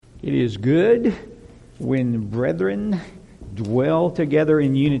It is good when brethren dwell together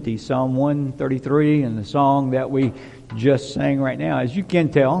in unity. Psalm 133 and the song that we just sang right now. As you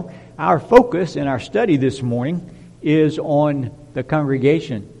can tell, our focus in our study this morning is on the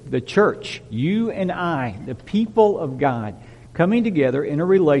congregation, the church, you and I, the people of God, coming together in a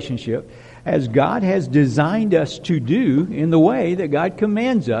relationship as God has designed us to do in the way that God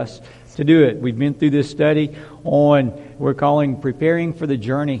commands us to do it. We've been through this study on, we're calling Preparing for the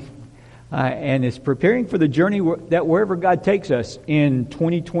Journey. And it's preparing for the journey that wherever God takes us in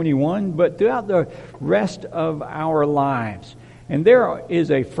 2021, but throughout the rest of our lives. And there is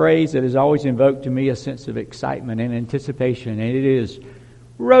a phrase that has always invoked to me a sense of excitement and anticipation, and it is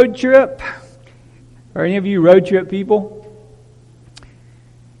road trip. Are any of you road trip people?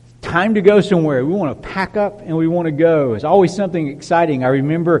 Time to go somewhere. We want to pack up and we want to go. It's always something exciting. I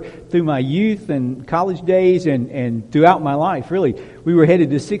remember through my youth and college days and throughout my life, really, we were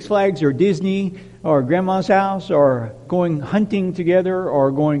headed to Six Flags or Disney or Grandma's house or going hunting together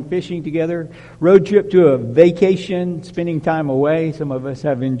or going fishing together. Road trip to a vacation, spending time away. Some of us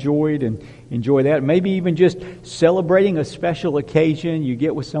have enjoyed and enjoy that. Maybe even just celebrating a special occasion. You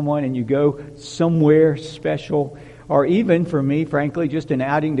get with someone and you go somewhere special. Or even, for me, frankly, just an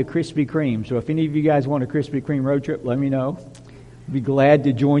outing to Krispy Kreme. So if any of you guys want a Krispy Kreme road trip, let me know. I'd be glad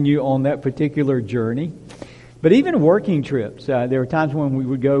to join you on that particular journey. But even working trips, there were times when we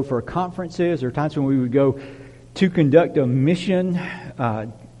would go for conferences, or times when we would go to conduct a mission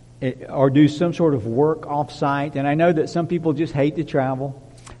or do some sort of work off-site. And I know that some people just hate to travel.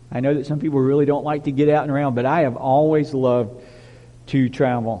 I know that some people really don't like to get out and around, but I have always loved to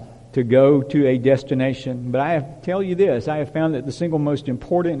travel, to go to a destination. But I have to tell you this, I have found that the single most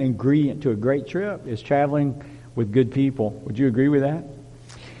important ingredient to a great trip is traveling with good people. Would you agree with that?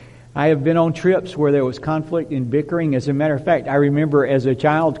 I have been on trips where there was conflict and bickering. As a matter of fact, I remember as a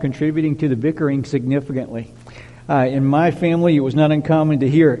child contributing to the bickering significantly. In my family, it was not uncommon to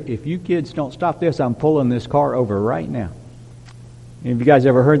hear, if you kids don't stop this, I'm pulling this car over right now. Have you guys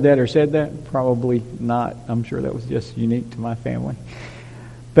ever heard that or said that? Probably not. I'm sure that was just unique to my family.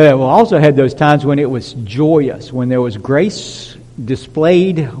 But we also had those times when it was joyous, when there was grace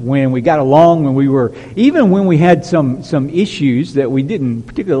displayed, when we got along, when we were, even when we had some issues that we didn't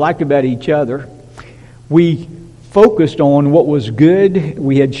particularly like about each other, we focused on what was good,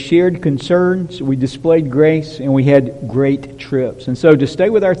 we had shared concerns, we displayed grace, and we had great trips. And so to stay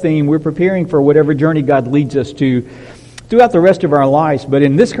with our theme, we're preparing for whatever journey God leads us to throughout the rest of our lives. But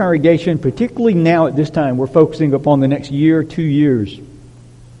in this congregation, particularly now at this time, we're focusing upon the next year, 2 years.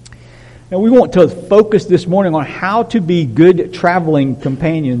 And we want to focus this morning on how to be good traveling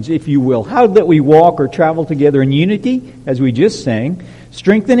companions, if you will. How that we walk or travel together in unity, as we just sang,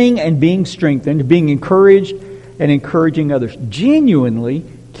 strengthening and being strengthened, being encouraged and encouraging others, genuinely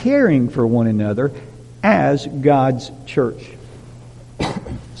caring for one another as God's church.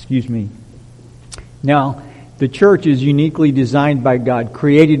 Excuse me. Now, the church is uniquely designed by God,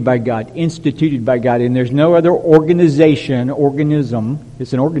 created by God, instituted by God, and there's no other organism,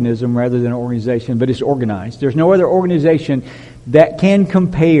 it's an organism rather than an organization, but it's organized. There's no other organization that can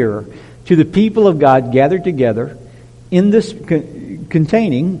compare to the people of God gathered together in this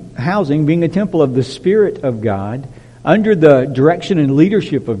housing, being a temple of the Spirit of God, under the direction and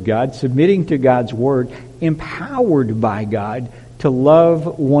leadership of God, submitting to God's Word, empowered by God to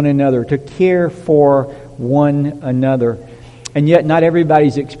love one another, to care for one another. And yet not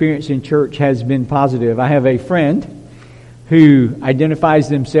everybody's experience in church has been positive. I have a friend who identifies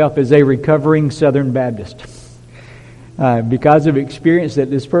himself as a recovering Southern Baptist. Because of experience that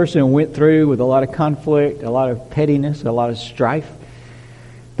this person went through with a lot of conflict, a lot of pettiness, a lot of strife,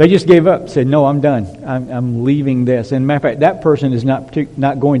 they just gave up, said, no, I'm done. I'm leaving this. And matter of fact, that person is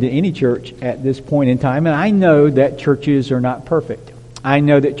not going to any church at this point in time. And I know that churches are not perfect. I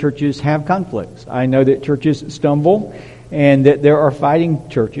know that churches have conflicts. I know that churches stumble and that there are fighting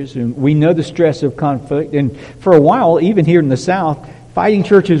churches. And we know the stress of conflict. And for a while, even here in the South, fighting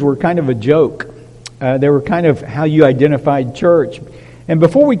churches were kind of a joke. They were kind of how you identified church. And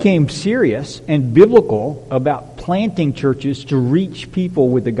before we became serious and biblical about planting churches to reach people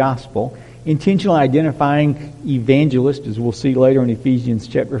with the gospel, intentionally identifying evangelists, as we'll see later in Ephesians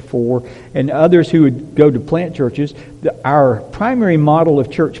chapter 4, and others who would go to plant churches, our primary model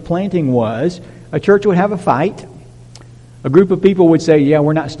of church planting was a church would have a fight. A group of people would say, yeah,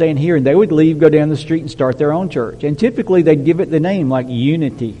 we're not staying here, and they would leave, go down the street, and start their own church. And typically they'd give it the name like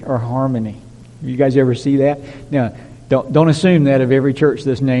Unity or Harmony. You guys ever see that? Now, don't assume that of every church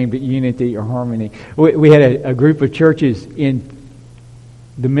that's named Unity or Harmony. We had a group of churches in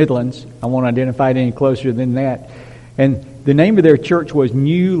the Midlands. I won't identify it any closer than that. And the name of their church was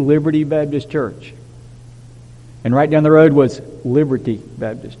New Liberty Baptist Church. And right down the road was Liberty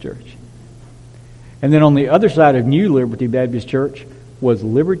Baptist Church. And then on the other side of New Liberty Baptist Church was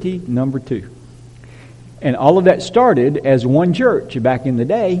Liberty Number 2. And all of that started as one church back in the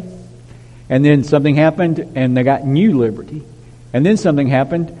day. And then something happened and they got New Liberty. And then something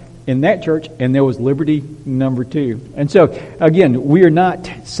happened in that church and there was Liberty Number 2. And so, again, we are not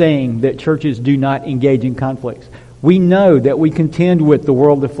saying that churches do not engage in conflicts. We know that we contend with the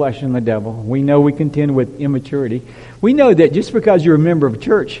world, the flesh, and the devil. We know we contend with immaturity. We know that just because you're a member of a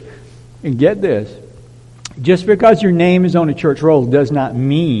church, and get this, just because your name is on a church roll does not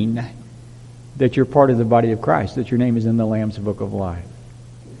mean that you're part of the body of Christ, that your name is in the Lamb's Book of Life.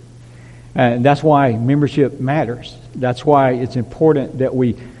 And that's why membership matters. That's why it's important that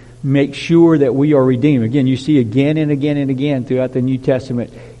we make sure that we are redeemed. Again, you see again and again and again throughout the New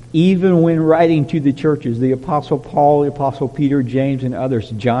Testament, even when writing to the churches, the Apostle Paul, the Apostle Peter, James, and others,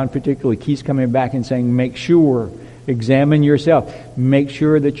 John particularly, keeps coming back and saying, make sure, examine yourself, make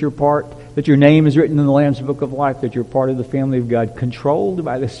sure that that your name is written in the Lamb's Book of Life, that you're part of the family of God, controlled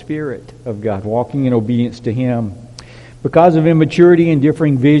by the Spirit of God, walking in obedience to Him. Because of immaturity and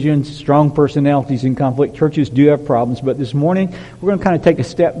differing visions, strong personalities and conflict, churches do have problems. But this morning, we're going to kind of take a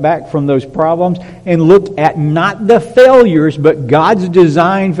step back from those problems and look at not the failures, but God's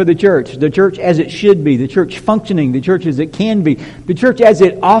design for the church as it should be, the church functioning, the church as it can be, the church as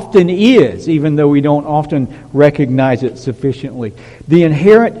it often is, even though we don't often recognize it sufficiently. The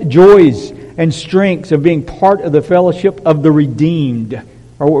inherent joys and strengths of being part of the fellowship of the redeemed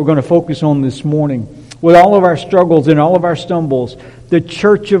are what we're going to focus on this morning. With all of our struggles and all of our stumbles, the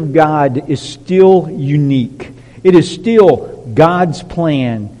church of God is still unique. It is still God's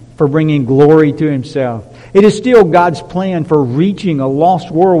plan for bringing glory to Himself. It is still God's plan for reaching a lost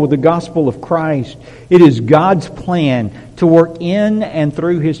world with the gospel of Christ. It is God's plan to work in and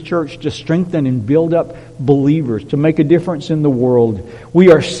through His church to strengthen and build up believers, to make a difference in the world.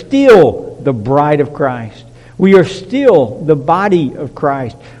 We are still the bride of Christ. We are still the body of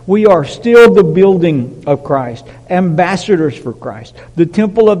Christ. We are still the building of Christ, ambassadors for Christ, the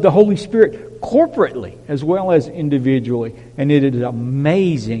temple of the Holy Spirit corporately as well as individually. And it is an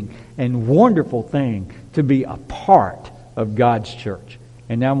amazing and wonderful thing to be a part of God's church.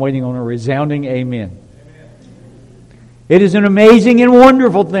 And now I'm waiting on a resounding amen. It is an amazing and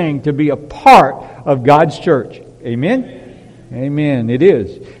wonderful thing to be a part of God's church. Amen? Amen. It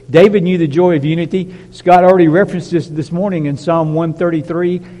is. David knew the joy of unity. Scott already referenced this morning in Psalm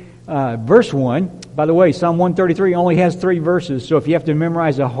 133, verse 1. By the way, Psalm 133 only has 3 verses, so if you have to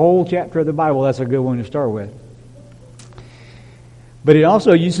memorize a whole chapter of the Bible, that's a good one to start with. But it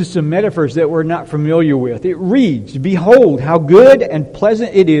also uses some metaphors that we're not familiar with. It reads, "Behold, how good and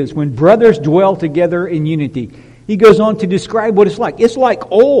pleasant it is when brothers dwell together in unity." He goes on to describe what it's like. It's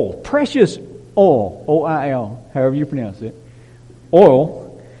like oil, precious oil, O-I-L, however you pronounce it. Oil.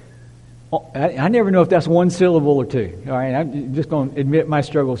 I never know if that's one syllable or two. All right, I'm just going to admit my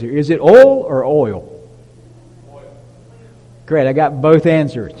struggles here. Is it oil or oil? Oil. Great, I got both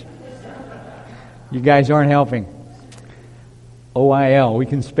answers. You guys aren't helping. O-I-L, we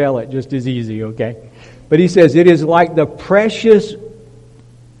can spell it just as easy, okay? But he says, it is like the precious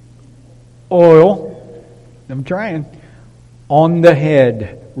oil, I'm trying, on the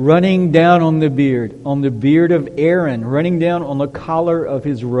head, running down on the beard of Aaron, running down on the collar of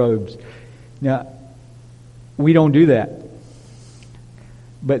his robes. Now, we don't do that,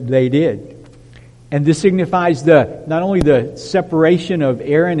 but they did. And this signifies not only the separation of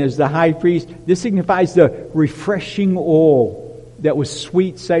Aaron as the high priest, this signifies the refreshing oil that was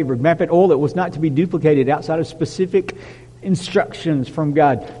sweet savored. Matter of fact, oil that was not to be duplicated outside of specific instructions from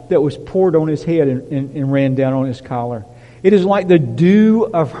God, that was poured on his head and ran down on his collar. It is like the dew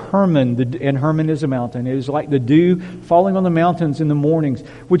of Hermon, and Hermon is a mountain. It is like the dew falling on the mountains in the mornings,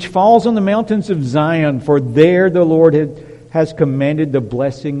 which falls on the mountains of Zion, for there the Lord has commanded the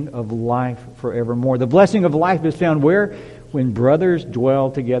blessing of life forevermore. The blessing of life is found where? When brothers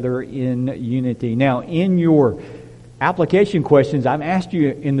dwell together in unity. Now, in your application questions, I've asked you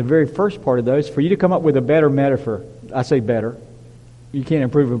in the very first part of those for you to come up with a better metaphor. I say better. You can't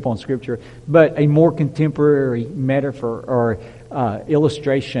improve upon Scripture, but a more contemporary metaphor or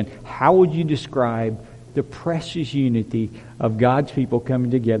illustration. How would you describe the precious unity of God's people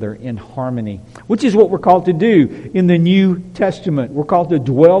coming together in harmony? Which is what we're called to do in the New Testament. We're called to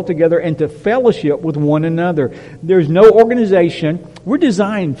dwell together and to fellowship with one another. There's no organization. We're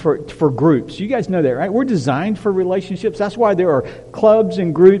designed for groups. You guys know that, right? We're designed for relationships. That's why there are clubs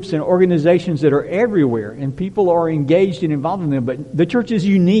and groups and organizations that are everywhere, and people are engaged and involved in them. But the church is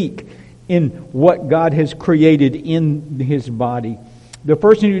unique in what God has created in His body. The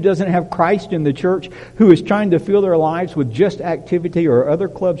person who doesn't have Christ in the church, who is trying to fill their lives with just activity or other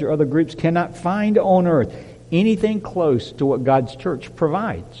clubs or other groups, cannot find on earth anything close to what God's church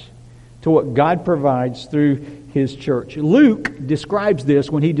provides, to what God provides through His church. Luke describes this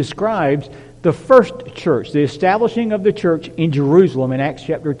when he describes the first church, the establishing of the church in Jerusalem in Acts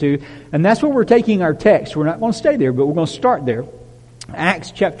chapter 2. And that's where we're taking our text. We're not going to stay there, but we're going to start there.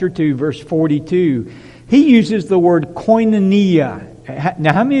 Acts chapter 2, verse 42. He uses the word koinonia.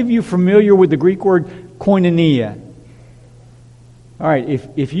 Now, how many of you are familiar with the Greek word koinonia? All right,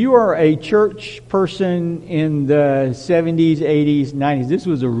 if you are a church person in the 70s, 80s, 90s, this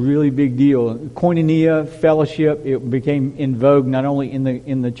was a really big deal. Koinonia, fellowship, it became in vogue not only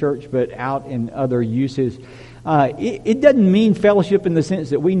in the church but out in other uses. It doesn't mean fellowship in the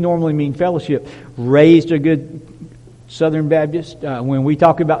sense that we normally mean fellowship. Raised a good Southern Baptist, when we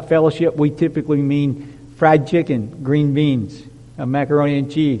talk about fellowship, we typically mean fried chicken, green beans, macaroni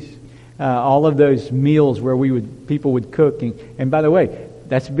and cheese. All of those meals where people would cook, and by the way,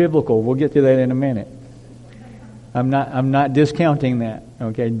 that's biblical. We'll get to that in a minute. I'm not discounting that.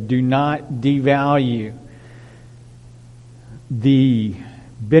 Okay, do not devalue the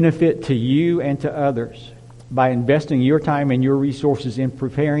benefit to you and to others by investing your time and your resources in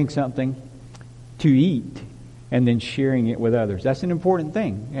preparing something to eat and then sharing it with others. That's an important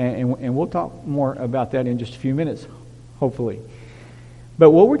thing, and we'll talk more about that in just a few minutes, hopefully.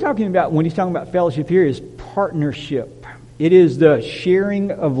 But what we're talking about when he's talking about fellowship here is partnership. It is the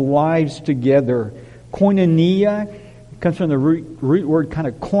sharing of lives together. Koinonia comes from the root word kind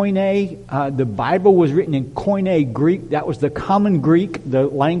of koine. The Bible was written in Koine Greek. That was the common Greek, the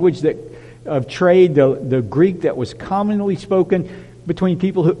language of trade, the Greek that was commonly spoken between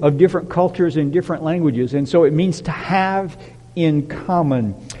people of different cultures and different languages. And so it means to have in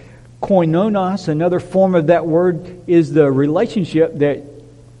common. Koinonos, another form of that word, is the relationship that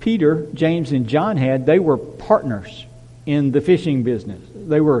Peter, James, and John had. They were partners in the fishing business.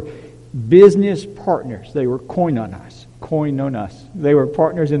 They were business partners. They were koinonos. They were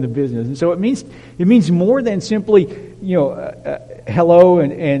partners in the business. And so it means more than simply, hello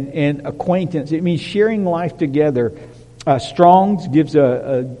and acquaintance. It means sharing life together. Strong's gives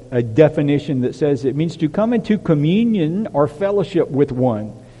a definition that says it means to come into communion or fellowship with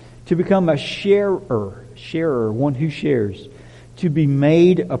one. To become a sharer, one who shares. To be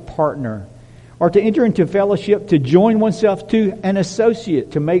made a partner. Or to enter into fellowship, to join oneself to an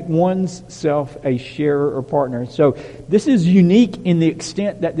associate, to make one's self a sharer or partner. So this is unique in the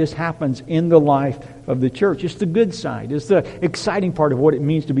extent that this happens in the life of the church. It's the good side. It's the exciting part of what it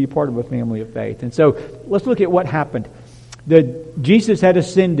means to be part of a family of faith. And so let's look at what happened. Jesus had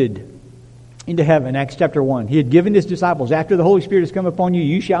ascended into heaven, Acts chapter 1. He had given His disciples, after the Holy Spirit has come upon you,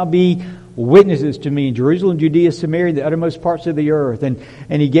 you shall be witnesses to me in Jerusalem, Judea, Samaria, the uttermost parts of the earth. And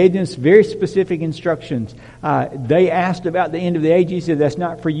He gave them very specific instructions. They asked about the end of the age. He said, that's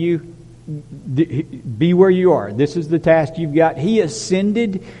not for you. Be where you are. This is the task you've got. He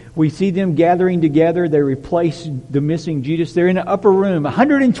ascended. We see them gathering together. They replaced the missing Judas. They're in an upper room.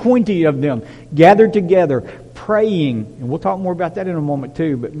 120 of them gathered together, praying. And we'll talk more about that in a moment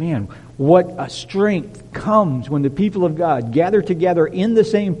too. But man, what a strength comes when the people of God gather together in the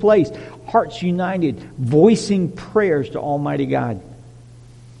same place, hearts united, voicing prayers to Almighty God.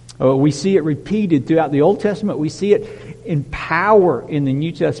 We see it repeated throughout the Old Testament. We see it in power in the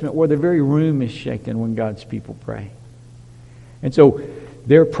New Testament, where the very room is shaken when God's people pray. And so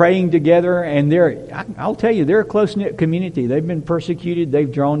they're praying together, and I'll tell you, they're a close-knit community. They've been persecuted,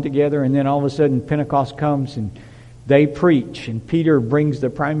 they've drawn together, and then all of a sudden Pentecost comes and they preach, and Peter brings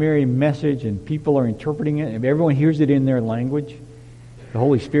the primary message, and people are interpreting it. If everyone hears it in their language, the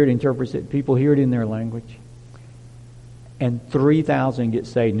Holy Spirit interprets it, people hear it in their language. And 3,000 get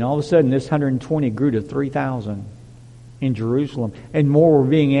saved. And all of a sudden, this 120 grew to 3,000 in Jerusalem. And more were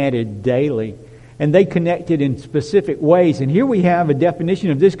being added daily. And they connected in specific ways. And here we have a definition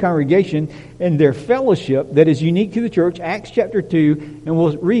of this congregation and their fellowship that is unique to the church. Acts chapter 2. And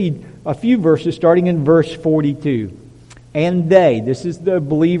we'll read a few verses starting in verse 42. And this is the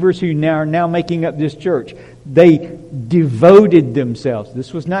believers who are now making up this church. They devoted themselves.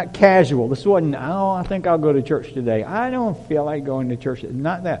 This was not casual. This wasn't, I think I'll go to church today. I don't feel like going to church.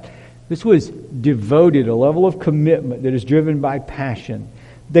 Not that. This was devoted, a level of commitment that is driven by passion.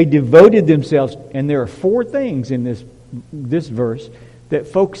 They devoted themselves, and there are 4 things in this verse that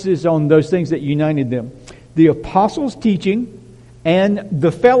focuses on those things that united them. The apostles' teaching and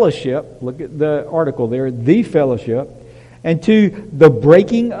the fellowship. Look at the article there, the fellowship. And to the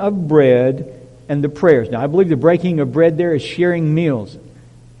breaking of bread and the prayers. Now, I believe the breaking of bread there is sharing meals.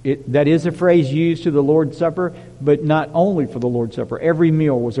 That is a phrase used to the Lord's Supper, but not only for the Lord's Supper. Every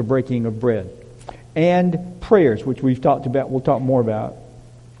meal was a breaking of bread. And prayers, which we've talked about, we'll talk more about.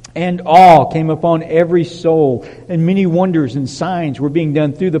 And awe came upon every soul, and many wonders and signs were being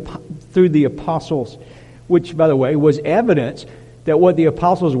done through the apostles, which, by the way, was evidence that what the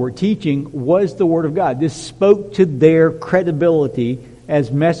apostles were teaching was the Word of God. This spoke to their credibility as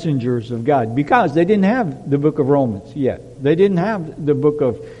messengers of God, because they didn't have the book of Romans yet. They didn't have the book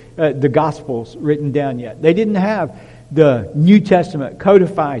of the Gospels written down yet. They didn't have the New Testament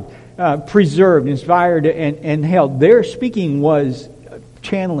codified, preserved, inspired, and held. Their speaking was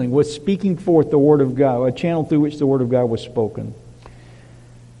channeling, was speaking forth the Word of God, a channel through which the Word of God was spoken.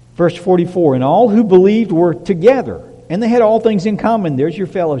 Verse 44, and all who believed were together, and they had all things in common. There's your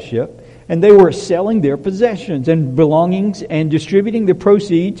fellowship. And they were selling their possessions and belongings and distributing the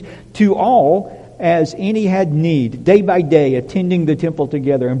proceeds to all as any had need, day by day, attending the temple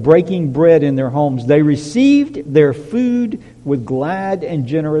together and breaking bread in their homes. They received their food with glad and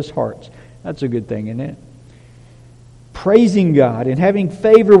generous hearts. That's a good thing, isn't it? Praising God and having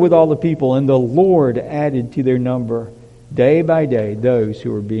favor with all the people, and the Lord added to their number day by day those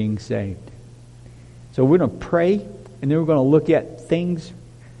who were being saved. So we're going to pray, and then we're going to look at things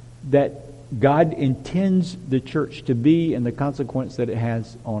that God intends the church to be and the consequence that it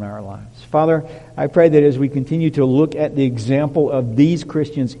has on our lives. Father, I pray that as we continue to look at the example of these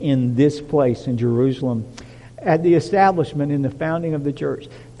Christians in this place in Jerusalem, at the establishment and the founding of the church,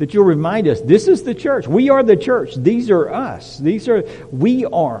 that you'll remind us, this is the church. We are the church. These are us. We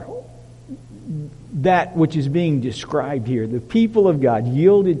are that which is being described here. The people of God,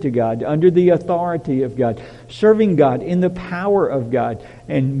 yielded to God, under the authority of God, serving God in the power of God,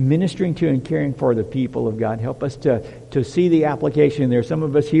 and ministering to and caring for the people of God. Help us to see the application. There are some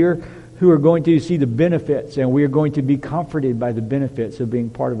of us here who are going to see the benefits, and we are going to be comforted by the benefits of being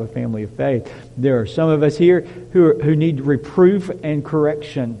part of a family of faith. There are some of us here who need reproof and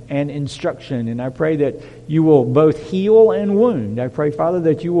correction and instruction, and I pray that you will both heal and wound. I pray, Father,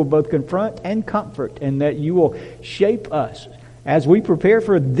 that you will both confront and comfort, and that you will shape us as we prepare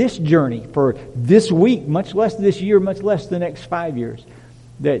for this journey, for this week, much less this year, much less the next 5 years.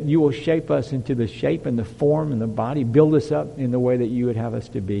 That you will shape us into the shape and the form and the body. Build us up in the way that you would have us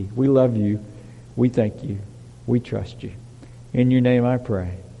to be. We love you. We thank you. We trust you. In your name I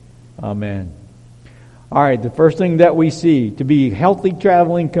pray. Amen. All right, the first thing that we see, to be healthy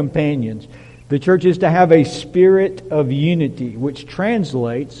traveling companions. The church is to have a spirit of unity, which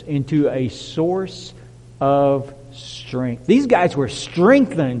translates into a source of strength. These guys were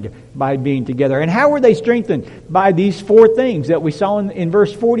strengthened by being together. And how were they strengthened? By these four things that we saw in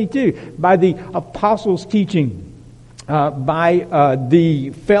verse 42. By the apostles' teaching, by the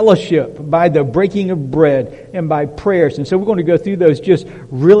fellowship, by the breaking of bread, and by prayers. And so we're going to go through those just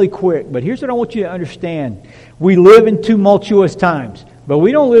really quick. But here's what I want you to understand. We live in tumultuous times. But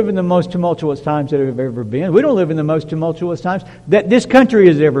we don't live in the most tumultuous times that have ever been. We don't live in the most tumultuous times that this country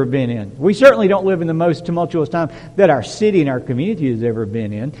has ever been in. We certainly don't live in the most tumultuous time that our city and our community has ever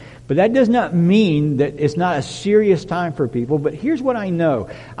been in. But that does not mean that it's not a serious time for people. But here's what I know.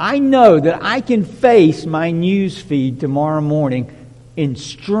 I know that I can face my news feed tomorrow morning in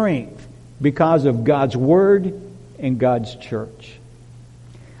strength because of God's Word and God's church.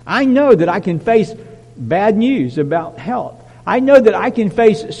 I know that I can face bad news about health. I know that I can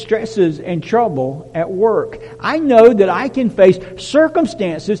face stresses and trouble at work. I know that I can face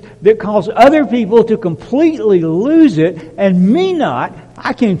circumstances that cause other people to completely lose it and me not.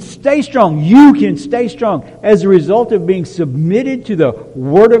 I can stay strong. You can stay strong as a result of being submitted to the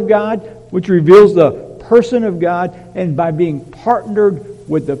Word of God, which reveals the person of God, and by being partnered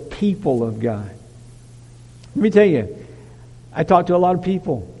with the people of God. Let me tell you, I talk to a lot of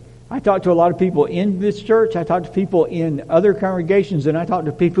people. I talk to a lot of people in this church. I talk to people in other congregations, and I talk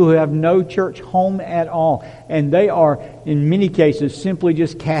to people who have no church home at all. And they are, in many cases, simply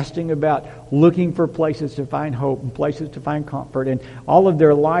just casting about, looking for places to find hope and places to find comfort. And all of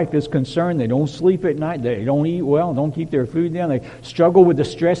their life is concerned. They don't sleep at night. They don't eat well. Don't keep their food down. They struggle with the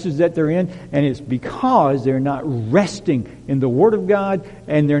stresses that they're in. And it's because they're not resting in the Word of God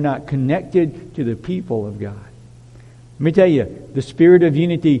and they're not connected to the people of God. Let me tell you, the spirit of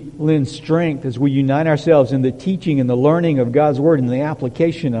unity lends strength as we unite ourselves in the teaching and the learning of God's Word and the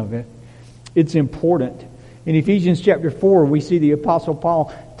application of it. It's important. In Ephesians chapter 4, we see the Apostle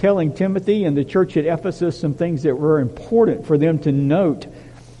Paul telling Timothy and the church at Ephesus some things that were important for them to note.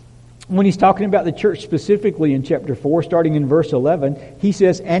 When he's talking about the church specifically in chapter 4, starting in verse 11, he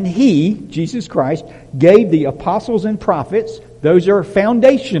says, "And He, Jesus Christ, gave the apostles and prophets, Those are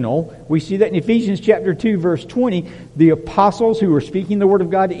foundational. We see that in Ephesians chapter 2, verse 20. The apostles who were speaking the Word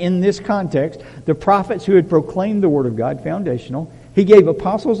of God in this context, the prophets who had proclaimed the Word of God, foundational. He gave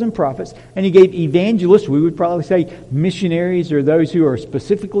apostles and prophets, and He gave evangelists. We would probably say missionaries, or those who are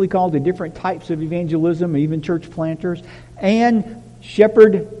specifically called to different types of evangelism, even church planters, and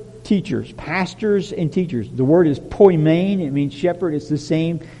shepherd teachers, pastors and teachers. The word is poimen. It means shepherd. It's the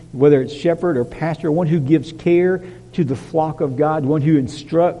same whether it's shepherd or pastor, one who gives care to the flock of God, one who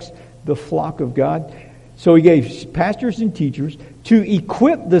instructs the flock of God. So He gave pastors and teachers to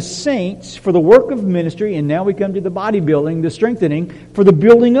equip the saints for the work of ministry, and now we come to the bodybuilding, the strengthening, for the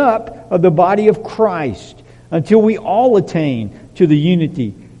building up of the body of Christ, until we all attain to the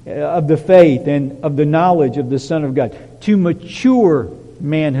unity of the faith and of the knowledge of the Son of God, to mature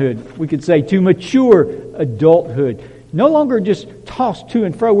manhood, we could say, to mature adulthood. No longer just tossed to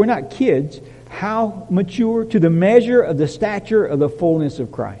and fro. We're not kids. How mature? To the measure of the stature of the fullness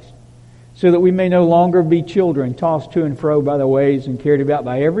of Christ. So that we may no longer be children, tossed to and fro by the waves and carried about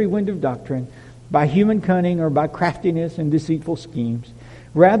by every wind of doctrine, by human cunning or by craftiness and deceitful schemes.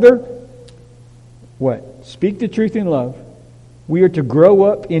 Rather, what? Speak the truth in love. We are to grow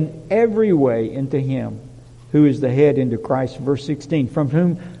up in every way into Him who is the head, into Christ. Verse 16, from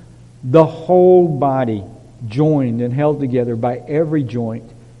whom the whole body, joined and held together by every joint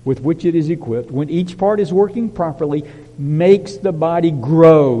with which it is equipped, when each part is working properly, makes the body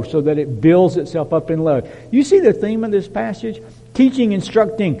grow so that it builds itself up in love. You see the theme of this passage? Teaching,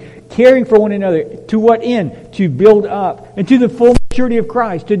 instructing, caring for one another. To what end? To build up. And to the full maturity of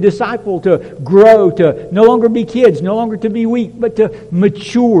Christ. To disciple, to grow, to no longer be kids, no longer to be weak, but to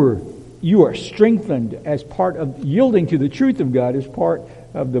mature. You are strengthened as part of yielding to the truth of God, as part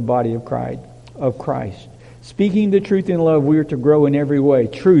of the body of Christ. Speaking the truth in love, we are to grow in every way.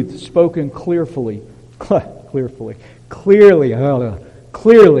 Truth spoken clearly,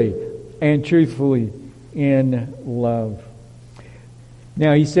 and truthfully in love.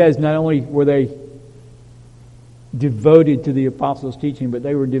 Now he says not only were they devoted to the apostles' teaching, but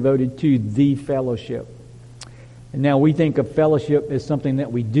they were devoted to the fellowship. And now we think of fellowship as something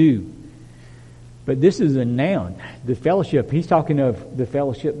that we do. But this is a noun, the fellowship. He's talking of the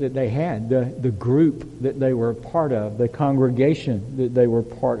fellowship that they had, the group that they were a part of, the congregation that they were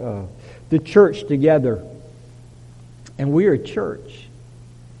part of, the church together. And we are a church.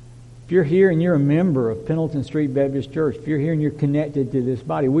 If you're here and you're a member of Pendleton Street Baptist Church, if you're here and you're connected to this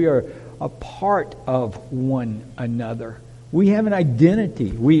body, we are a part of one another. We have an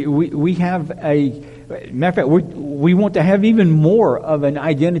identity. We have a... Matter of fact, we want to have even more of an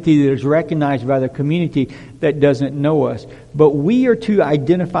identity that is recognized by the community that doesn't know us. But we are to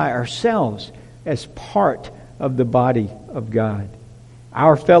identify ourselves as part of the body of God.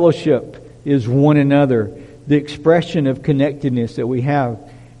 Our fellowship is one another, the expression of connectedness that we have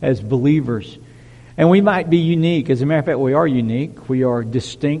as believers. And we might be unique. As a matter of fact, we are unique. We are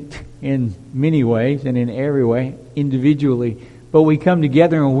distinct in many ways and in every way, individually. But we come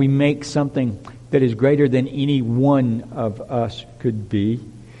together and we make something that is greater than any one of us could be.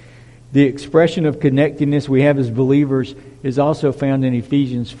 The expression of connectedness we have as believers is also found in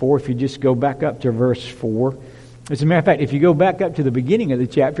Ephesians 4. If you just go back up to verse 4. As a matter of fact, if you go back up to the beginning of the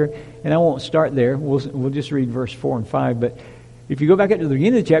chapter, and I won't start there, we'll just read verse 4 and 5, but if you go back up to the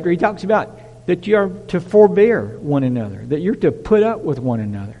beginning of the chapter, he talks about that you are to forbear one another, that you're to put up with one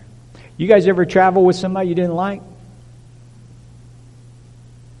another. You guys ever travel with somebody you didn't like?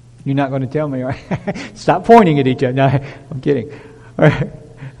 You're not going to tell me, right? Stop pointing at each other. No, I'm kidding. All right.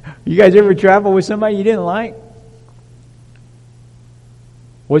 You guys ever travel with somebody you didn't like?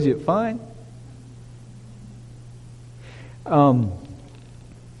 Was it fun? A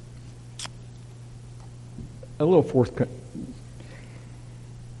little fourth.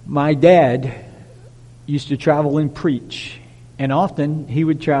 My dad used to travel and preach. And often he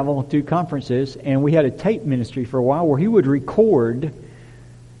would travel to conferences. And we had a tape ministry for a while where he would record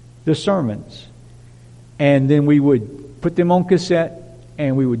the sermons, and then we would put them on cassette,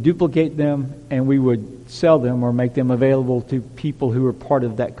 and we would duplicate them, and we would sell them or make them available to people who were part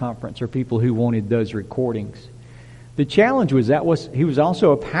of that conference or people who wanted those recordings. The challenge was he was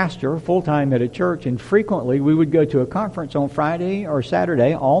also a pastor full-time at a church, and frequently we would go to a conference on Friday or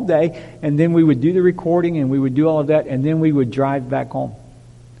Saturday all day, and then we would do the recording and we would do all of that, and then we would drive back home.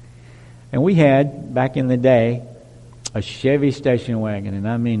 And we had, back in the day, a Chevy station wagon, and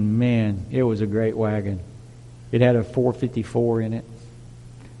I mean, man, it was a great wagon. It had a 454 in it.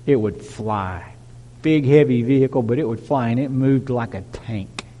 It would fly. Big, heavy vehicle, but it would fly, and it moved like a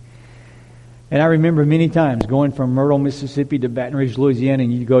tank. And I remember many times going from Myrtle, Mississippi to Baton Rouge, Louisiana,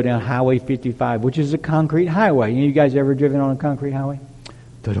 and you go down Highway 55, which is a concrete highway. You guys ever driven on a concrete highway?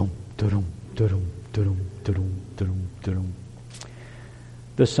 Da-dum, da-dum, da-dum, da-dum, da-dum, da-dum, da-dum.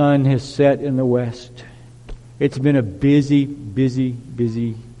 The sun has set in the west. It's been a busy, busy,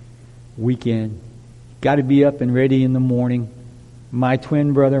 busy weekend. Got to be up and ready in the morning. My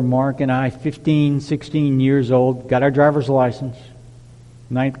twin brother Mark and I, 15, 16 years old, got our driver's license.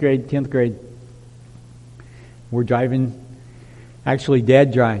 9th grade, 10th grade. We're driving. Actually,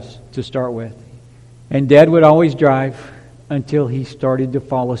 Dad drives to start with. And Dad would always drive until he started to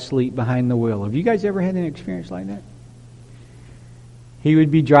fall asleep behind the wheel. Have you guys ever had an experience like that? He would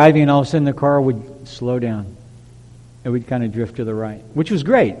be driving and all of a sudden the car would slow down. And we'd kind of drift to the right, which was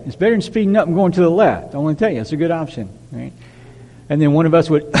great. It's better than speeding up and going to the left. I want to tell you, it's a good option, right? And then one of us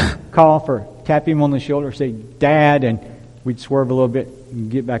would cough or tap him on the shoulder, say, Dad, and we'd swerve a little bit and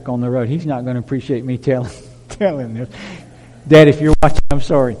get back on the road. He's not going to appreciate me telling this. Dad, if you're watching, I'm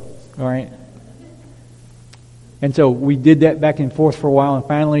sorry. All right? And so we did that back and forth for a while, and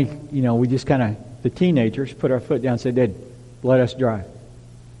finally, we just kind of, the teenagers, put our foot down and said, Dad, let us drive.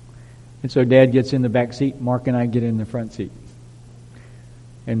 And so Dad gets in the back seat, Mark and I get in the front seat.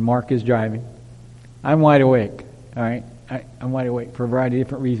 And Mark is driving. I'm wide awake, all right? I'm wide awake for a variety of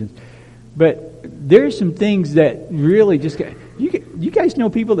different reasons. But there's some things that really just... You guys know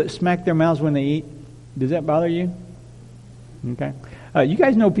people that smack their mouths when they eat? Does that bother you? Okay. You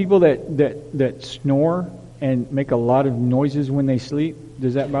guys know people that snore and make a lot of noises when they sleep?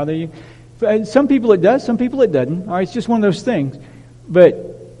 Does that bother you? Some people it does, some people it doesn't. All right, it's just one of those things.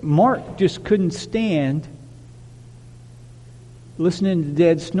 But Mark just couldn't stand listening to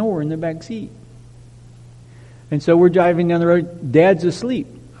Dad snore in the back seat. And so we're driving down the road. Dad's asleep.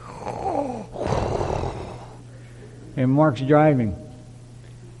 And Mark's driving.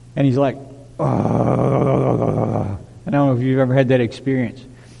 And he's like, I don't know if you've ever had that experience.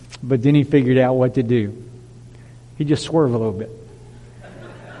 But then he figured out what to do. He just swerved a little bit.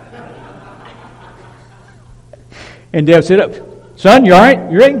 And Dad said, up, son, you all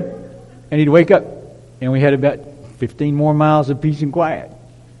right? You ready? And he'd wake up. And we had about 15 more miles of peace and quiet.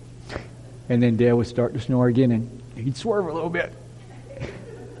 And then Dad would start to snore again, and he'd swerve a little bit.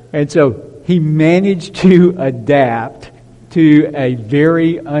 And so he managed to adapt to a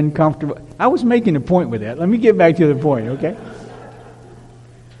very uncomfortable... I was making a point with that. Let me get back to the point, okay?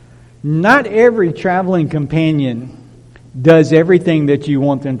 Not every traveling companion does everything that you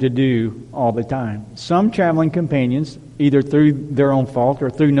want them to do all the time. Some traveling companions, either through their own fault or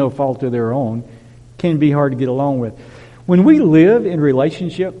through no fault of their own, can be hard to get along with. When we live in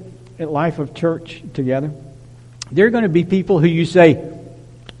relationship, in life of church together, there are going to be people who you say,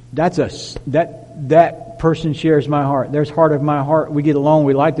 that person shares my heart. There's heart of my heart. We get along.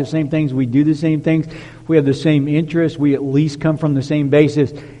 We like the same things. We do the same things. We have the same interests. We at least come from the same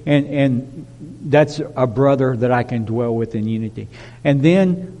basis. And that's a brother that I can dwell with in unity. And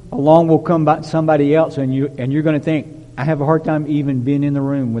then along will come somebody else, and you're going to think, I have a hard time even being in the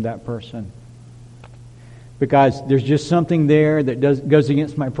room with that person. Because there's just something there that goes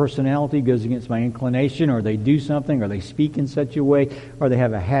against my personality, goes against my inclination, or they do something, or they speak in such a way, or they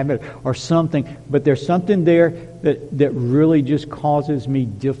have a habit, or something. But there's something there that really just causes me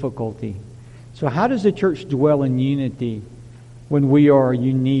difficulty. So how does the church dwell in unity when we are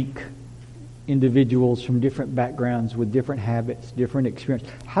unique individuals from different backgrounds with different habits, different experiences?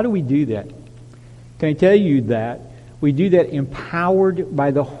 How do we do that? Can I tell you that? We do that empowered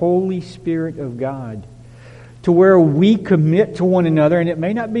by the Holy Spirit of God, to where we commit to one another, and it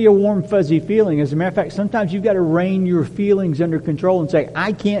may not be a warm, fuzzy feeling. As a matter of fact, sometimes you've got to rein your feelings under control and say,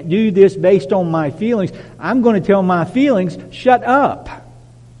 I can't do this based on my feelings. I'm going to tell my feelings, shut up.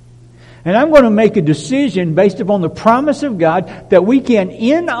 And I'm going to make a decision based upon the promise of God that we can,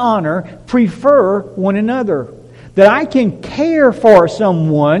 in honor, prefer one another. That I can care for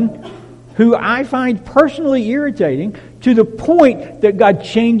someone who I find personally irritating to the point that God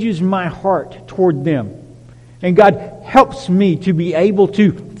changes my heart toward them. And God helps me to be able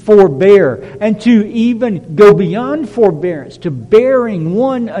to forbear and to even go beyond forbearance, to bearing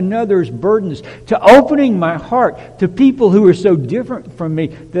one another's burdens, to opening my heart to people who are so different from me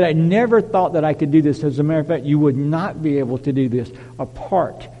that I never thought that I could do this. As a matter of fact, you would not be able to do this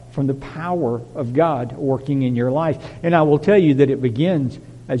apart from the power of God working in your life. And I will tell you that it begins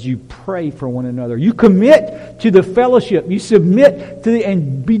as you pray for one another. You commit to the fellowship. You submit to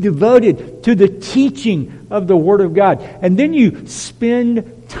and be devoted to the teaching of the Word of God. And then you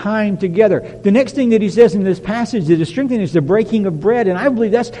spend time together. The next thing that he says in this passage that is strengthening is the breaking of bread. And I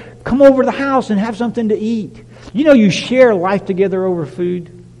believe that's come over to the house and have something to eat. You know, you share life together over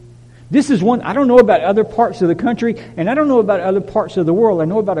food. This is one, I don't know about other parts of the country, and I don't know about other parts of the world. I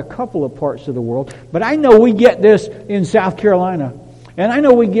know about a couple of parts of the world, but I know we get this in South Carolina. And I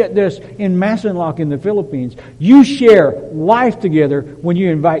know we get this in Masinloc in the Philippines. You share life together when you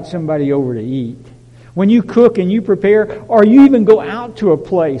invite somebody over to eat. When you cook and you prepare, or you even go out to a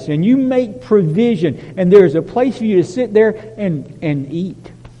place and you make provision, and there's a place for you to sit there and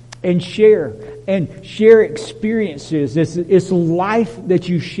eat and share experiences. It's life that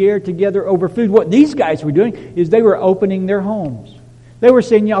you share together over food. What these guys were doing is they were opening their homes. They were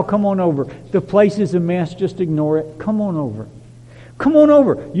saying, y'all, come on over. The place is a mess. Just ignore it. Come on over. Come on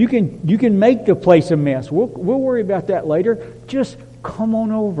over. You can make the place a mess. We'll worry about that later. Just come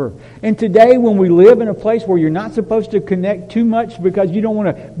on over. And today, when we live in a place where you're not supposed to connect too much because you don't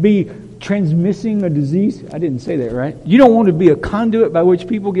want to be transmitting a disease. I didn't say that right. You don't want to be a conduit by which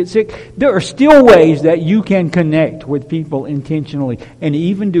people get sick. There are still ways that you can connect with people intentionally and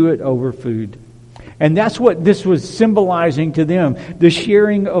even do it over food. And that's what this was symbolizing to them, the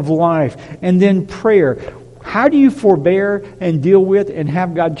sharing of life. And then prayer. How do you forbear and deal with and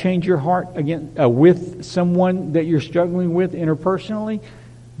have God change your heart again with someone that you're struggling with interpersonally?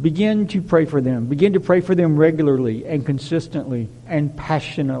 Begin to pray for them. Begin to pray for them regularly and consistently and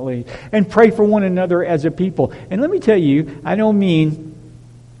passionately. And pray for one another as a people. And let me tell you, I'm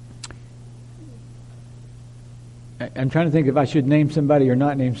trying to think if I should name somebody or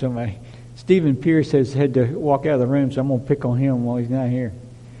not name somebody. Stephen Pierce has had to walk out of the room, so I'm going to pick on him while he's not here.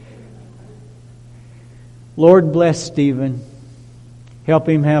 Lord, bless Stephen. Help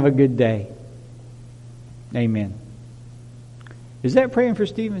him have a good day. Amen. Is that praying for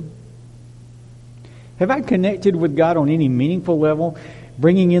Stephen? Have I connected with God on any meaningful level,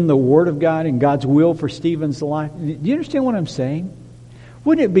 bringing in the Word of God and God's will for Stephen's life? Do you understand what I'm saying?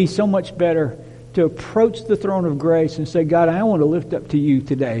 Wouldn't it be so much better to approach the throne of grace and say, God, I want to lift up to you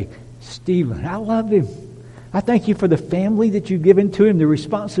today Stephen. I love him. I thank you for the family that you've given to him, the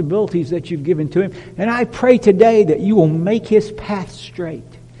responsibilities that you've given to him. And I pray today that you will make his path straight.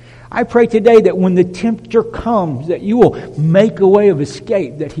 I pray today that when the tempter comes, that you will make a way of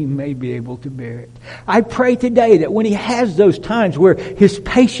escape that he may be able to bear it. I pray today that when he has those times where his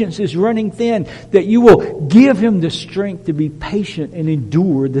patience is running thin, that you will give him the strength to be patient and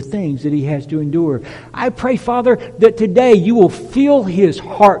endure the things that he has to endure. I pray, Father, that today you will fill his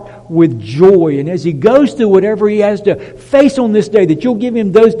heart with joy. And as he goes through whatever he has to face on this day, that you'll give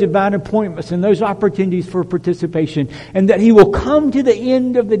him those divine appointments and those opportunities for participation. And that he will come to the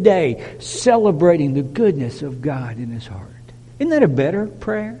end of the day celebrating the goodness of God in his heart. Isn't that a better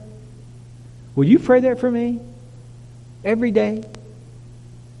prayer? Will you pray that for me? Every day?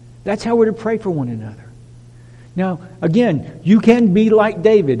 That's how we're to pray for one another. Now, again, you can be like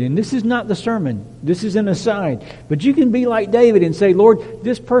David, and this is not the sermon. This is an aside. But you can be like David and say, Lord,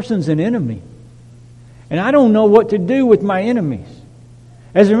 this person's an enemy. And I don't know what to do with my enemies.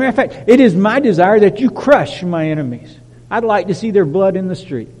 As a matter of fact, it is my desire that you crush my enemies. I'd like to see their blood in the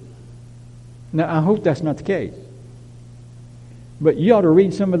street. Now, I hope that's not the case. But you ought to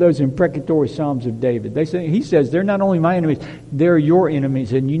read some of those imprecatory Psalms of David. He says, they're not only my enemies, they're your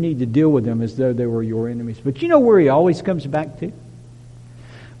enemies, and you need to deal with them as though they were your enemies. But you know where he always comes back to?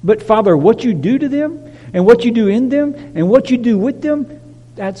 But Father, what you do to them, and what you do in them, and what you do with them,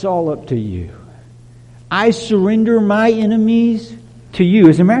 that's all up to you. I surrender my enemies to you.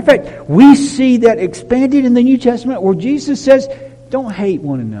 As a matter of fact, we see that expanded in the New Testament where Jesus says, don't hate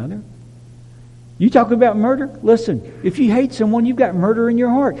one another. You talk about murder? Listen, if you hate someone, you've got murder in your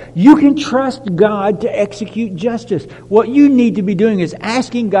heart. You can trust God to execute justice. What you need to be doing is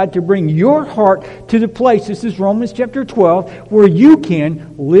asking God to bring your heart to the place, this is Romans chapter 12, where you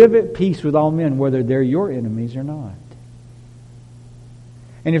can live at peace with all men, whether they're your enemies or not.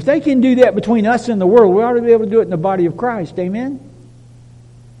 And if they can do that between us and the world, we ought to be able to do it in the body of Christ. Amen?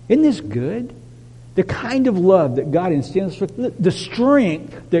 Isn't this good? The kind of love that God instills, the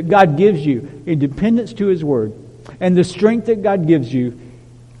strength that God gives you in dependence to His Word, and the strength that God gives you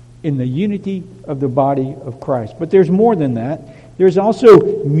in the unity of the body of Christ. But there's more than that. There's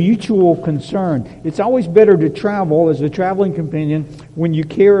also mutual concern. It's always better to travel as a traveling companion when you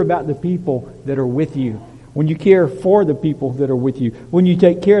care about the people that are with you, when you care for the people that are with you, when you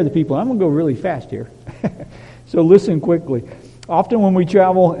take care of the people. I'm going to go really fast here. So listen quickly. Often when we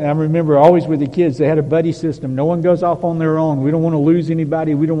travel, and I remember always with the kids, they had a buddy system. No one goes off on their own. We don't want to lose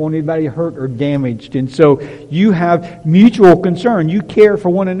anybody. We don't want anybody hurt or damaged. And so you have mutual concern. You care for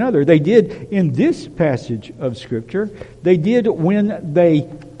one another. They did in this passage of Scripture. They did when they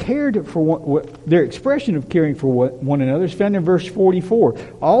their expression of caring for one another is found in verse 44.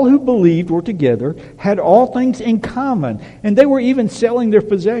 All who believed were together, had all things in common, and they were even selling their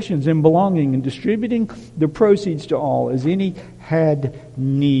possessions and belonging and distributing the proceeds to all as any had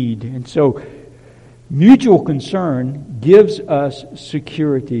need. And so, mutual concern gives us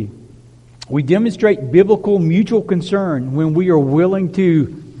security. We demonstrate biblical mutual concern when we are willing to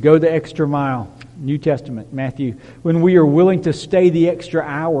go the extra mile. New Testament, Matthew. When we are willing to stay the extra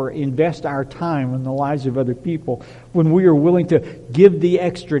hour, invest our time in the lives of other people. When we are willing to give the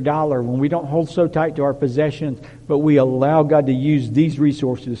extra dollar. When we don't hold so tight to our possessions, but we allow God to use these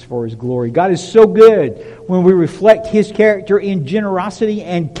resources for His glory. God is so good when we reflect His character in generosity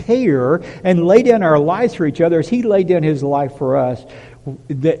and care and lay down our lives for each other as He laid down His life for us.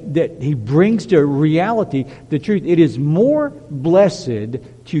 That He brings to reality the truth. It is more blessed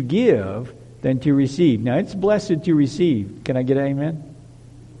to give than to receive. Now, it's blessed to receive. Can I get an amen?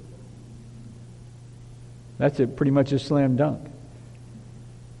 That's pretty much a slam dunk.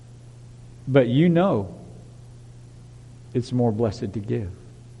 But you know it's more blessed to give.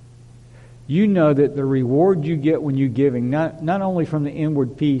 You know that the reward you get when you're giving, not only from the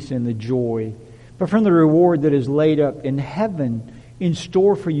inward peace and the joy, but from the reward that is laid up in heaven in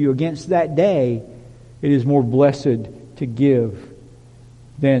store for you against that day, it is more blessed to give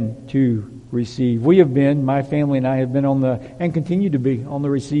than to receive. We have been, my family and I have been and continue to be on the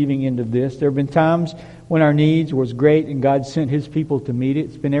receiving end of this. There have been times when our needs was great and God sent His people to meet it.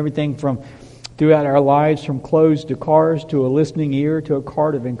 It's been everything from throughout our lives, from clothes to cars, to a listening ear, to a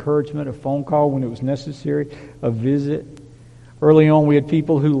card of encouragement, a phone call when it was necessary, a visit. Early on, we had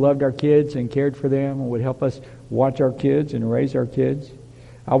people who loved our kids and cared for them and would help us watch our kids and raise our kids.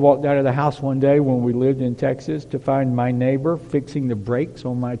 I walked out of the house one day when we lived in Texas to find my neighbor fixing the brakes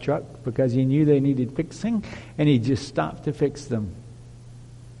on my truck because he knew they needed fixing, and he just stopped to fix them.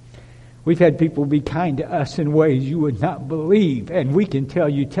 We've had people be kind to us in ways you would not believe, and we can tell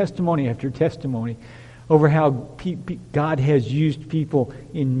you testimony after testimony over how God has used people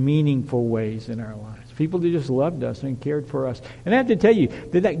in meaningful ways in our lives. People that just loved us and cared for us. And I have to tell you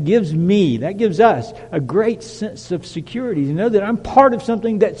that gives us a great sense of security to know that I'm part of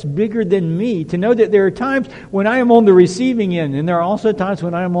something that's bigger than me. To know that there are times when I am on the receiving end, and there are also times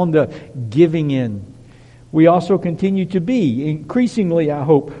when I am on the giving end. We also continue to be, increasingly, I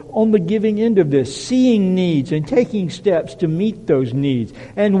hope, on the giving end of this, seeing needs and taking steps to meet those needs.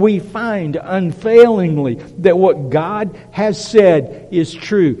 And we find unfailingly that what God has said is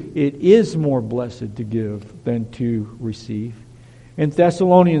true. It is more blessed to give than to receive. In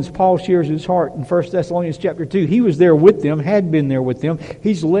Thessalonians, Paul shares his heart. In 1 Thessalonians chapter 2, he was there with them, had been there with them.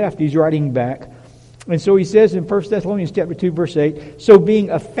 He's left, he's writing back. And so he says in 1 Thessalonians chapter 2, verse 8, so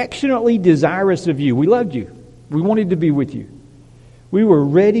being affectionately desirous of you, we loved you. We wanted to be with you. We were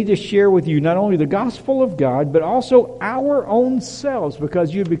ready to share with you not only the gospel of God, but also our own selves,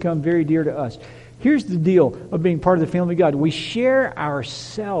 because you have become very dear to us. Here's the deal of being part of the family of God. We share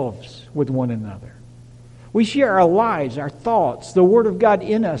ourselves with one another. We share our lives, our thoughts, the Word of God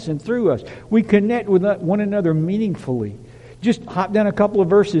in us and through us. We connect with one another meaningfully. Just hop down a couple of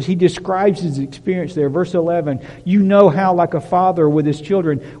verses. He describes his experience there. Verse 11, you know how, like a father with his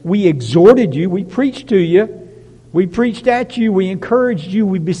children, we exhorted you, we preached to you, we preached at you, we encouraged you,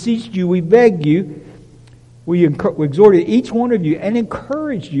 we beseeched you, we begged you. We exhorted each one of you and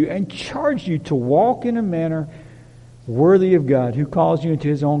encouraged you and charged you to walk in a manner worthy of God, who calls you into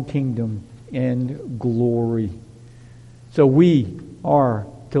His own kingdom and glory. So we are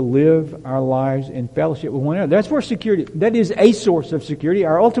to live our lives in fellowship with one another. That's where security, that is a source of security.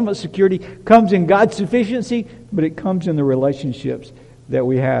 Our ultimate security comes in God's sufficiency, but it comes in the relationships that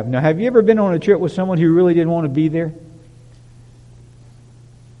we have. Now, have you ever been on a trip with someone who really didn't want to be there?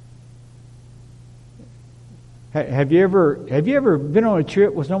 Have you ever been on a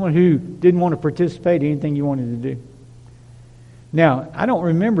trip with someone who didn't want to participate in anything you wanted to do? Now, I don't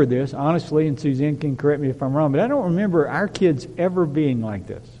remember this, honestly, and Suzanne can correct me if I'm wrong, but I don't remember our kids ever being like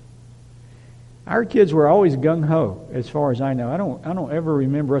this. Our kids were always gung-ho, as far as I know. I don't ever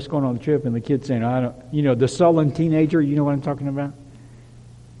remember us going on the trip and the kids saying, the sullen teenager, you know what I'm talking about?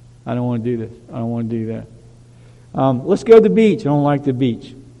 I don't want to do this. I don't want to do that. Let's go to the beach. I don't like the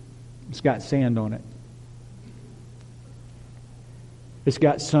beach. It's got sand on it. It's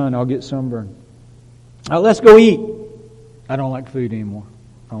got sun. I'll get sunburned. Let's go eat. I don't like food anymore.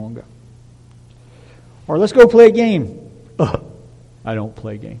 I won't go. Or let's go play a game. Ugh, I don't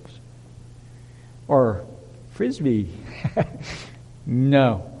play games. Or Frisbee.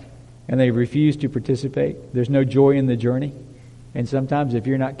 No. And they refuse to participate. There's no joy in the journey. And sometimes if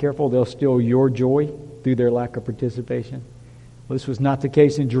you're not careful, they'll steal your joy through their lack of participation. Well, this was not the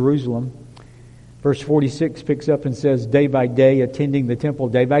case in Jerusalem. Verse 46 picks up and says, day by day, attending the temple,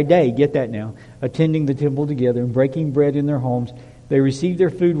 day by day, get that now, attending the temple together and breaking bread in their homes, they received their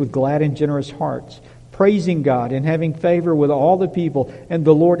food with glad and generous hearts, praising God and having favor with all the people. And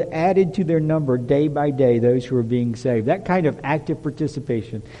the Lord added to their number day by day those who were being saved. That kind of active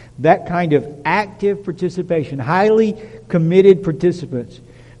participation, highly committed participants,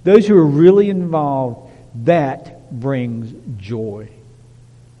 those who are really involved, that brings joy.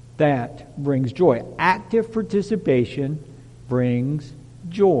 That brings joy. Active participation brings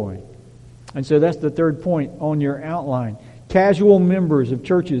joy. And so that's the third point on your outline. Casual members of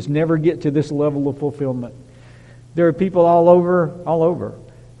churches never get to this level of fulfillment. There are people all over,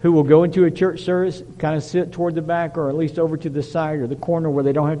 who will go into a church service, kind of sit toward the back or at least over to the side or the corner where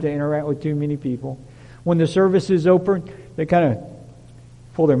they don't have to interact with too many people. When the service is open, they kind of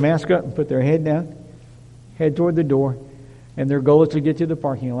pull their mask up and put their head down, head toward the door, and their goal is to get to the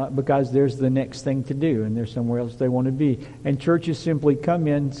parking lot because there's the next thing to do and there's somewhere else they want to be. And churches simply come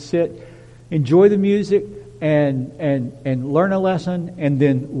in, sit, enjoy the music, and learn a lesson, and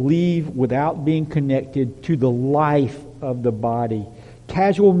then leave without being connected to the life of the body.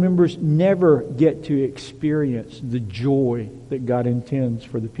 Casual members never get to experience the joy that God intends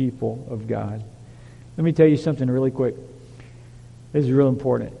for the people of God. Let me tell you something really quick. This is real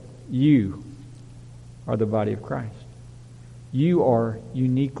important. You are the body of Christ. You are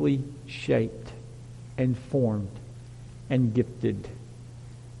uniquely shaped and formed and gifted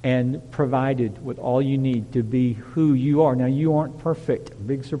and provided with all you need to be who you are. Now, you aren't perfect.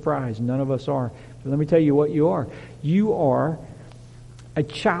 Big surprise. None of us are. But let me tell you what you are. You are a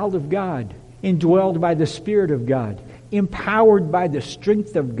child of God, indwelled by the Spirit of God, empowered by the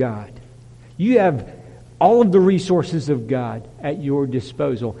strength of God. You have all of the resources of God at your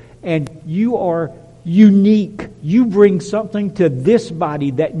disposal. And you are unique. You bring something to this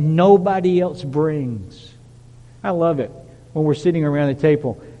body that nobody else brings. I love it when we're sitting around the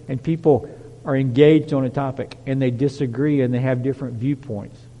table and people are engaged on a topic and they disagree and they have different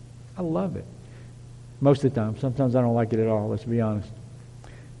viewpoints. I love it. Most of the time. Sometimes I don't like it at all, let's be honest.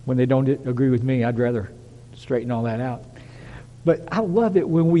 When they don't agree with me, I'd rather straighten all that out. But I love it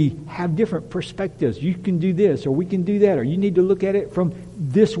when we have different perspectives. You can do this, or we can do that, or you need to look at it from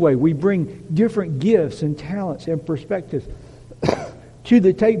this way. We bring different gifts and talents and perspectives to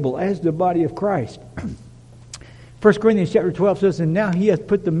the table as the body of Christ. 1 Corinthians chapter 12 says, and now he hath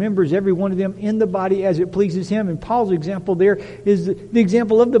put the members, every one of them, in the body as it pleases him. And Paul's example there is the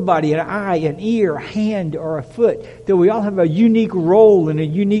example of the body, an eye, an ear, a hand, or a foot. That we all have a unique role and a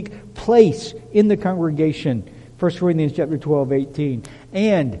unique place in the congregation. 1 Corinthians chapter 12, 18.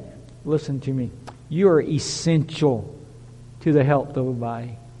 And, listen to me, you are essential to the health of a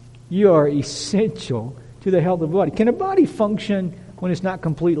body. You are essential to the health of a body. Can a body function when it's not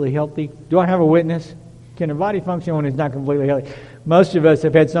completely healthy? Do I have a witness? Can a body function when it's not completely healthy? Most of us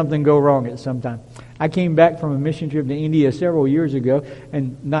have had something go wrong at some time. I came back from a mission trip to India several years ago,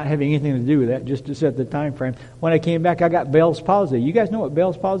 and not having anything to do with that, just to set the time frame. When I came back, I got Bell's palsy. You guys know what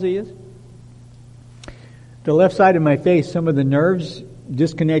Bell's palsy is? The left side of my face, some of the nerves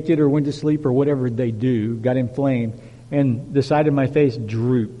disconnected or went to sleep or whatever they do, got inflamed, and the side of my face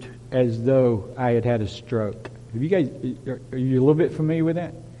drooped as though I had had a stroke. Have you guys, are you a little bit familiar with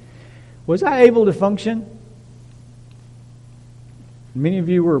that? Was I able to function? Many of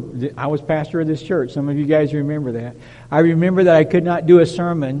you were, I was pastor of this church. Some of you guys remember that. I remember that I could not do a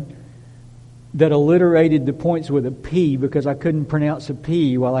sermon that alliterated the points with a P because I couldn't pronounce a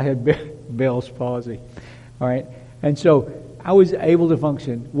P while I had Bell's palsy. All right? And so I was able to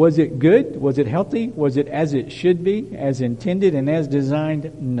function. Was it good? Was it healthy? Was it as it should be, as intended and as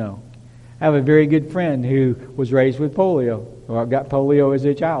designed? No. I have a very good friend who was raised with polio, or got polio as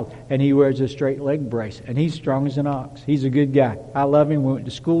a child, and he wears a straight leg brace, and he's strong as an ox. He's a good guy. I love him. We went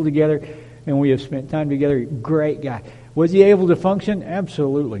to school together, and we have spent time together. Great guy. Was he able to function?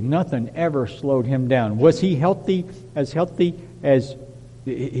 Absolutely. Nothing ever slowed him down. Was he healthy as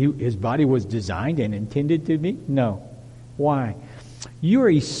his body was designed and intended to be? No. Why? You are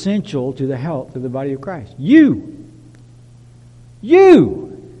essential to the health of the body of Christ. You!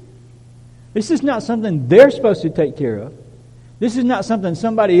 This is not something they're supposed to take care of. This is not something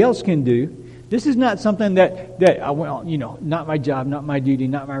somebody else can do. This is not something that not my job, not my duty,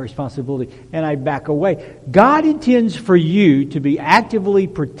 not my responsibility, and I back away. God intends for you to be actively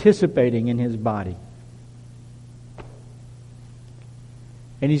participating in His body.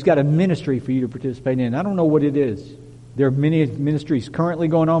 And He's got a ministry for you to participate in. I don't know what it is. There are many ministries currently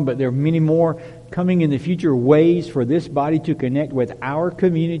going on, but there are many more coming in the future, ways for this body to connect with our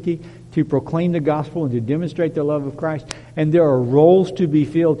community, to proclaim the gospel and to demonstrate the love of Christ. And there are roles to be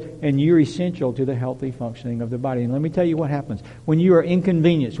filled, and you're essential to the healthy functioning of the body. And let me tell you what happens. When you are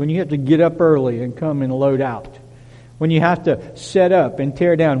inconvenienced, when you have to get up early and come and load out, when you have to set up and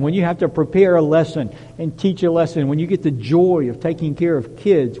tear down, when you have to prepare a lesson and teach a lesson, when you get the joy of taking care of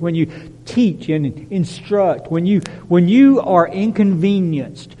kids, when you teach and instruct, when you are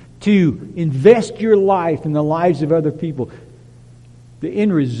inconvenienced to invest your life in the lives of other people, the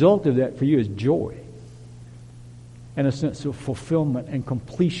end result of that for you is joy and a sense of fulfillment and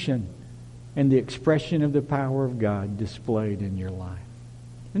completion and the expression of the power of God displayed in your life.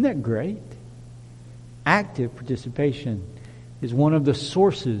 Isn't that great? Active participation is one of the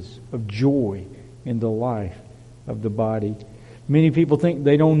sources of joy in the life of the body. Many people think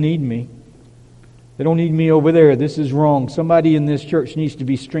they don't need me. They don't need me over there. This is wrong. Somebody in this church needs to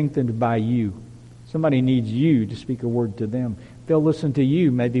be strengthened by you. Somebody needs you to speak a word to them. They'll listen to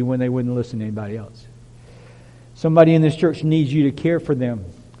you maybe when they wouldn't listen to anybody else. Somebody in this church needs you to care for them.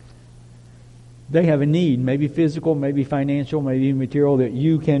 They have a need, maybe physical, maybe financial, maybe material, that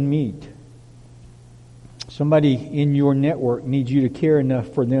you can meet. Somebody in your network needs you to care enough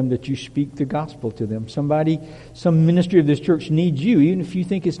for them that you speak the gospel to them. Some ministry of this church needs you, even if you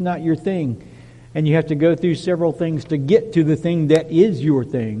think it's not your thing, and you have to go through several things to get to the thing that is your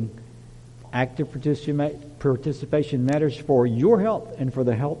thing. Active participation matters for your health and for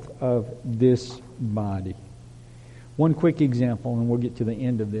the health of this body. One quick example, and we'll get to the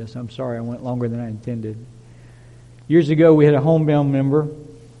end of this. I'm sorry I went longer than I intended. Years ago, we had a homebound member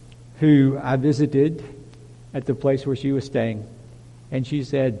who I visited at the place where she was staying. And she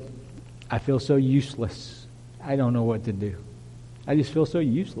said, I feel so useless. I don't know what to do. I just feel so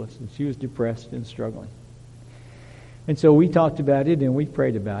useless. And she was depressed and struggling. And so we talked about it and we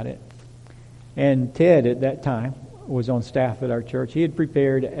prayed about it. And Ted, at that time, was on staff at our church. He had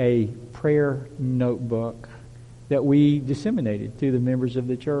prepared a prayer notebook that we disseminated to the members of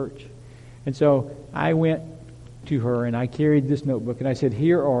the church. And so I went to her and I carried this notebook and I said,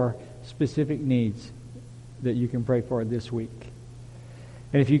 here are specific needs that you can pray for this week.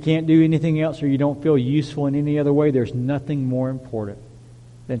 And if you can't do anything else or you don't feel useful in any other way, there's nothing more important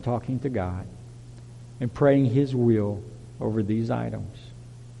than talking to God and praying His will over these items.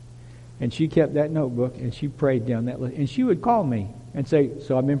 And she kept that notebook and she prayed down that list. And she would call me and say,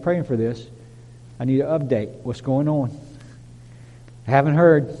 so I've been praying for this. I need an update. What's going on? I haven't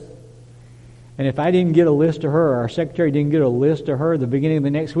heard. And if I didn't get a list to her, or our secretary didn't get a list to her at the beginning of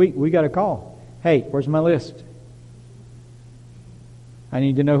the next week, we got a call. Hey, where's my list? I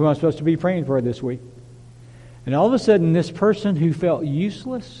need to know who I'm supposed to be praying for this week. And all of a sudden, this person who felt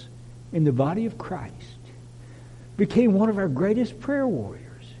useless in the body of Christ became one of our greatest prayer warriors.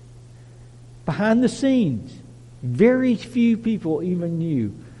 Behind the scenes, very few people even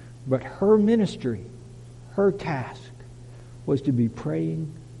knew, but her ministry, her task, was to be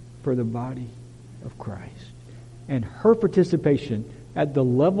praying for the body of Christ. And her participation at the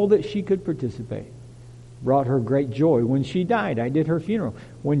level that she could participate brought her great joy. When she died, I did her funeral.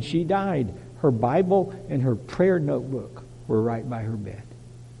 When she died, her Bible and her prayer notebook were right by her bed.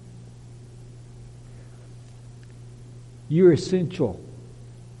 You're essential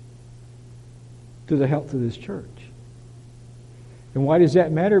to the health of this church. And why does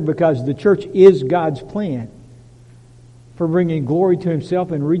that matter? Because the church is God's plan for bringing glory to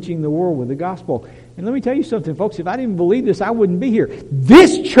Himself and reaching the world with the gospel. And let me tell you something, folks. If I didn't believe this, I wouldn't be here.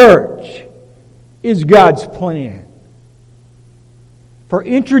 This church is God's plan for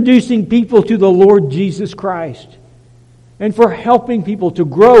introducing people to the Lord Jesus Christ and for helping people to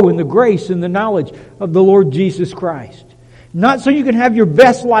grow in the grace and the knowledge of the Lord Jesus Christ. Not so you can have your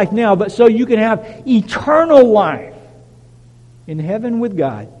best life now, but so you can have eternal life in heaven with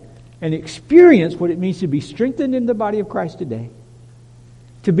God and experience what it means to be strengthened in the body of Christ today,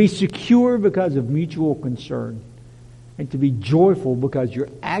 to be secure because of mutual concern, and to be joyful because you're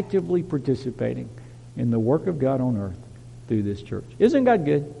actively participating in the work of God on earth through this church. Isn't God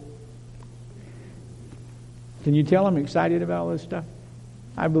good? Can you tell I'm excited about all this stuff?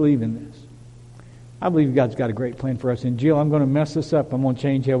 I believe in this. I believe God's got a great plan for us. And Jill, I'm going to mess this up. I'm going to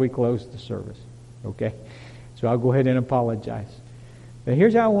change how we close the service. Okay? So I'll go ahead and apologize. Now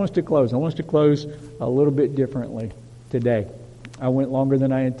here's how I want us to close. I want us to close a little bit differently today. I went longer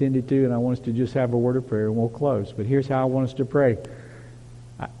than I intended to, and I want us to just have a word of prayer, and we'll close. But here's how I want us to pray.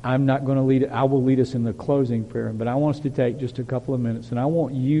 I'm not going to lead it. I will lead us in the closing prayer, but I want us to take just a couple of minutes, and I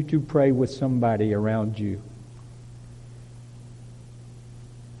want you to pray with somebody around you.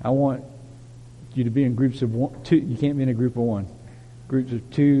 I want you to be in groups of one, two. You can't be in a group of one. Groups of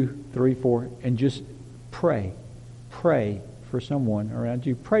 2, 3, 4, and just pray. Pray for someone around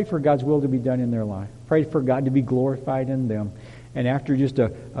you, pray for God's will to be done in their life. Pray for God to be glorified in them. And after just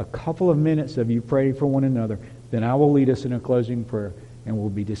a couple of minutes of you praying for one another, then I will lead us in a closing prayer and we'll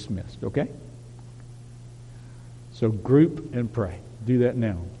be dismissed, okay? So group and pray. Do that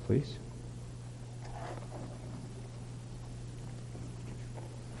now, please.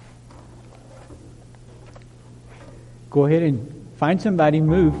 Go ahead and find somebody,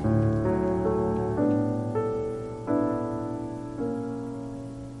 move.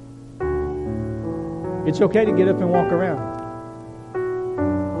 It's okay to get up and walk around.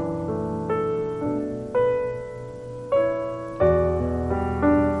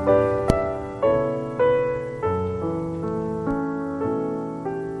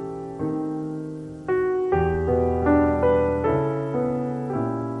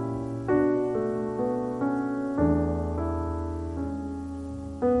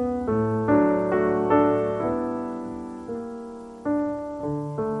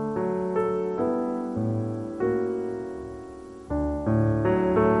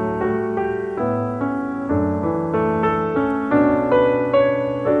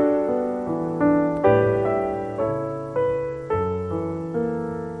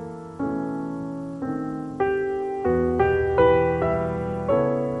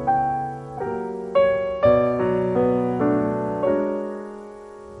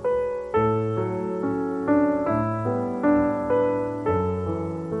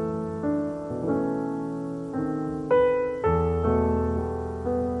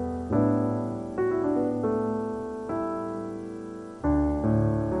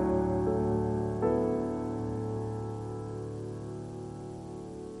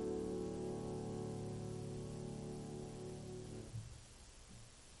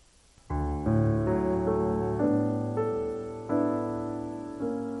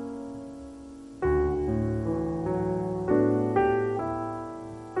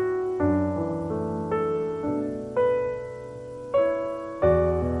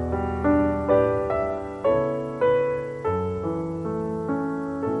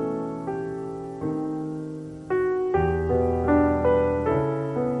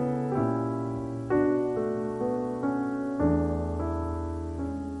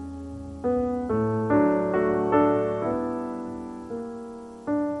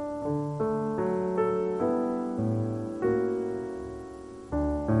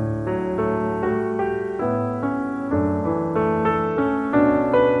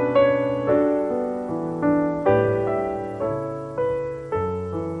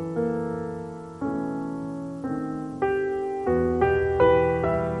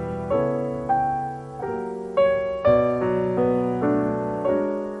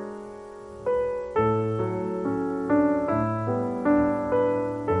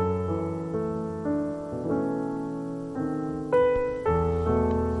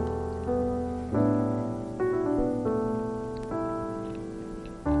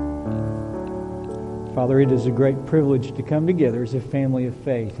 Father, it is a great privilege to come together as a family of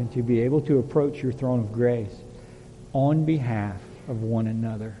faith and to be able to approach your throne of grace on behalf of one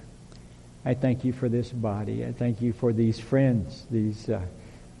another. I thank you for this body. I thank you for these friends, these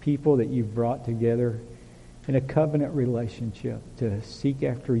people that you've brought together in a covenant relationship to seek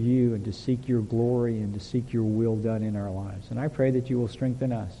after you and to seek your glory and to seek your will done in our lives. And I pray that you will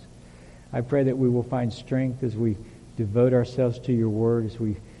strengthen us. I pray that we will find strength as we devote ourselves to your word, as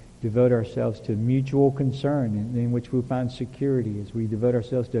we devote ourselves to mutual concern in which we find security, as we devote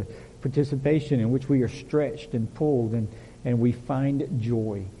ourselves to participation in which we are stretched and pulled and we find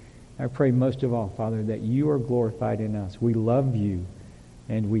joy. I pray most of all, Father, that you are glorified in us. We love you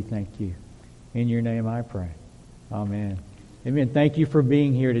and we thank you. In your name I pray. Amen. Amen. Thank you for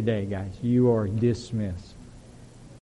being here today, guys. You are dismissed.